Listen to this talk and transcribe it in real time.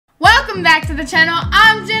Welcome back to the channel.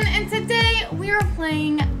 I'm Jen, and today we are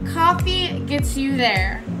playing Coffee Gets You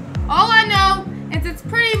There. All I know is it's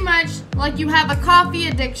pretty much like you have a coffee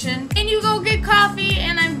addiction and you go get coffee,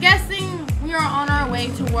 and I'm guessing we are on our way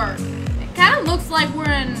to work. It kind of looks like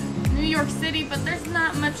we're in New York City, but there's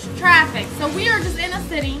not much traffic. So we are just in a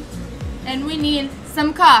city and we need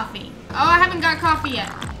some coffee. Oh, I haven't got coffee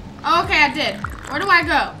yet. Oh, okay, I did. Where do I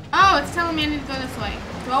go? Oh, it's telling me I need to go this way.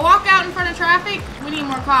 Do I walk out in front of traffic? We need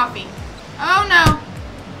more coffee. Oh, no.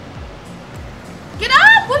 Get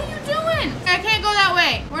up! What are you doing? I can't go that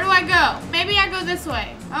way. Where do I go? Maybe I go this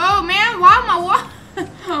way. Oh, man, why am I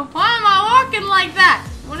walking like that?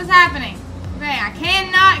 What is happening? Okay, I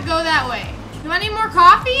cannot go that way. Do I need more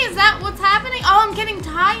coffee? Is that what's happening? Oh, I'm getting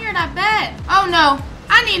tired, I bet. Oh, no.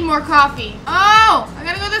 I need more coffee. Oh, I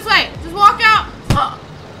gotta go this way. Just walk out. Oh.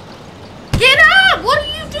 Get up! What are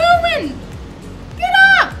you doing? Get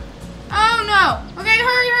up! Oh no. Okay,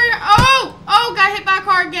 hurry. Oh, got hit by a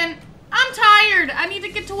car again. I'm tired. I need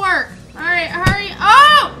to get to work. Alright, hurry.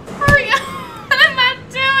 Oh! Hurry up! What am I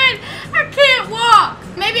doing? I can't walk.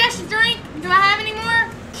 Maybe I should drink. Do I have any more?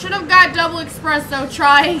 Should have got double espresso.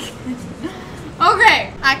 Try.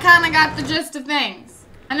 Okay, I kind of got the gist of things.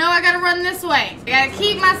 I know I gotta run this way. I gotta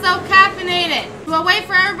keep myself caffeinated. Do I wait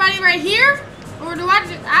for everybody right here? Or do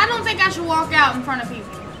I don't think I should walk out in front of people.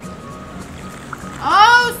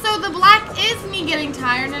 Oh, so the black is me getting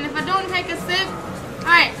tired, and if I don't take a sip,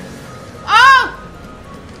 alright.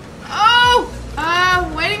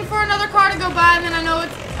 Waiting for another car to go by, and then I know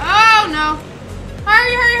it's, oh no.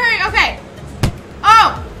 Hurry, okay.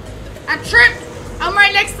 Oh, I tripped. I'm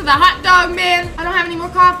right next to the hot dog man. I don't have any more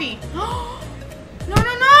coffee. No.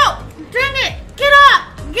 Dang it. Get up.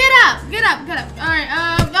 Alright,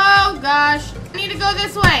 oh gosh. I need to go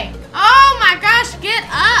this way. Oh my gosh, get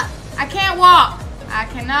up. I can't walk. I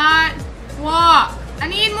cannot walk. I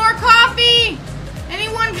need more coffee.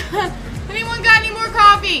 Anyone got any more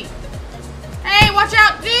coffee? Hey, watch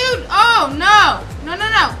out, dude. Oh, no.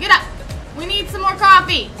 Get up. We need some more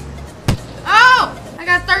coffee. Oh, I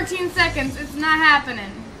got 13 seconds. It's not happening.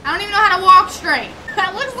 I don't even know how to walk straight.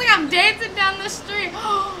 It looks like I'm dancing down the street.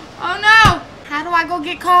 Oh, no. How do I go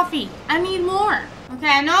get coffee? I need more. Okay,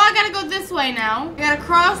 I know I gotta go this way now. I gotta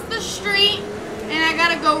cross the street, and I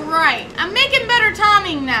gotta go right. I'm making better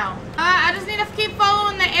timing now. I just need to keep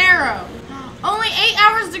following the arrow. Only 8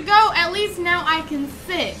 hours to go. At least now I can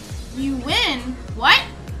sit. You win? What?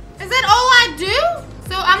 Is that all I do?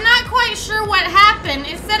 So I'm not quite sure what happened.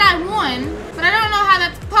 It said I won, but I don't know how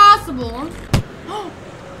that's possible.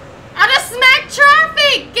 I just smacked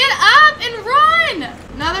traffic. Get up and run.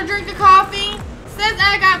 Another drink of coffee. Says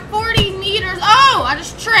I got 40 meters. Oh, I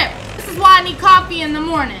just tripped. This is why I need coffee in the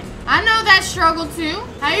morning. I know that struggle too.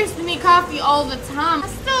 I used to need coffee all the time. I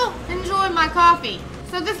still enjoy my coffee.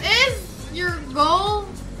 So this is your goal.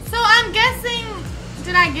 So I'm guessing,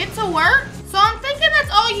 did I get to work? So I'm thinking that's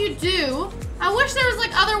all you do. I wish there was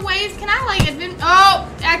like other ways. Can I like oh,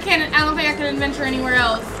 I can't. I don't think I can adventure anywhere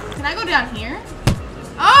else. Can I go down here?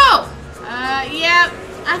 Oh, yeah.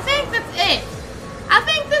 I think that's it. I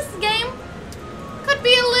think this game could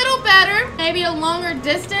be a little better. Maybe a longer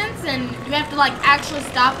distance, and you have to like actually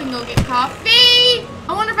stop and go get coffee.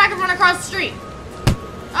 I wonder if I can run across the street.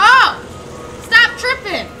 Oh, stop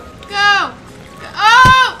tripping. Go.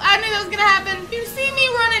 Oh, I knew that was gonna happen. You see me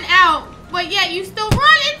running out, but yet you still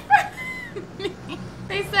run in front of me.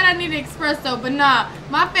 They said I need an espresso, but nah.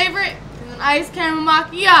 My favorite is an iced caramel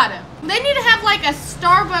macchiato. They need to have like a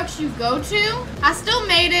Starbucks you go to. I still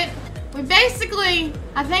made it. We basically,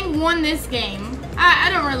 I think, won this game. I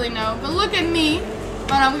don't really know, but look at me.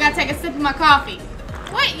 Hold on, we gotta take a sip of my coffee.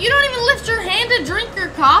 What? You don't even lift your hand to drink your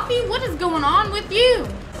coffee? What is going on with you?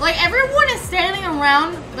 Like, everyone is standing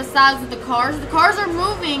around besides the cars. The cars are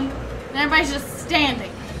moving, and everybody's just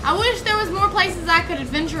standing. I wish there was more places I could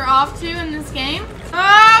adventure off to in this game.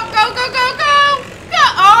 Oh, go.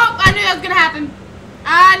 Oh, I knew that was gonna happen.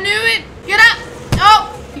 I knew it. Get up.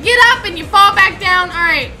 Oh, you get up and you fall back down. All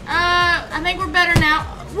right, I think we're better now.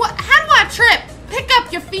 What? How do I trip? Pick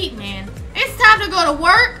up your feet, man. It's time to go to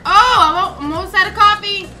work. Oh, I'm almost out of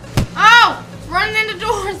coffee. Oh, running into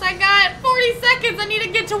doors. I got 40 seconds. I need to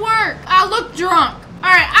get to work. I look drunk.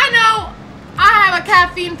 All right, I know I have a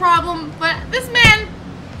caffeine problem, but this man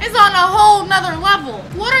is on a whole nother level.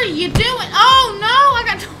 What are you doing? Oh, no, I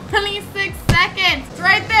got 26 seconds. It's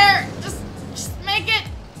right there. Just make it.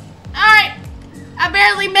 All right, I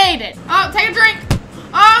barely made it. Oh, take a drink.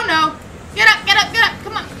 Oh, no. Get up.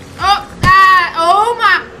 Come on. Oh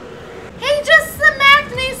my. He just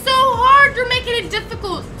smacked me so hard. You're making it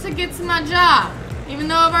difficult to get to my job. Even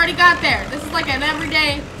though I've already got there. This is like an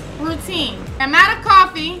everyday routine. I'm out of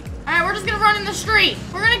coffee. All right, Alright, we're just gonna run in the street.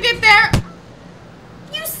 We're gonna get there.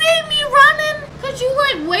 You see me running? Could you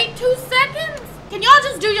like wait 2 seconds? Can y'all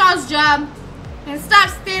just do y'all's job and stop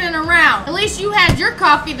standing around? At least you had your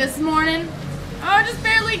coffee this morning. Oh, just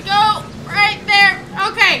barely go right there.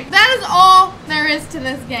 Okay, that is all there is to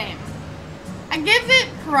this game. I give it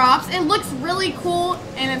props. It looks really cool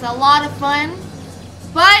and it's a lot of fun,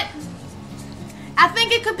 but I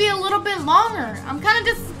think it could be a little bit longer. I'm kind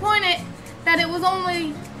of disappointed that it was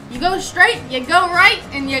only, you go straight, you go right,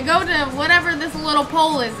 and you go to whatever this little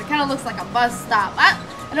pole is. It kind of looks like a bus stop. I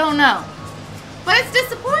don't know. But it's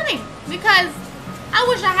disappointing because I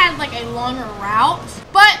wish I had like a longer route.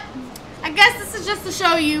 But I guess this is just to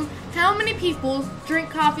show you how many people drink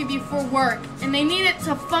coffee before work and they need it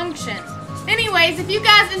to function. Anyways, if you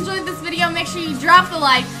guys enjoyed this video, make sure you drop a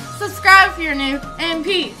like, subscribe if you're new, and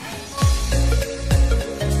peace.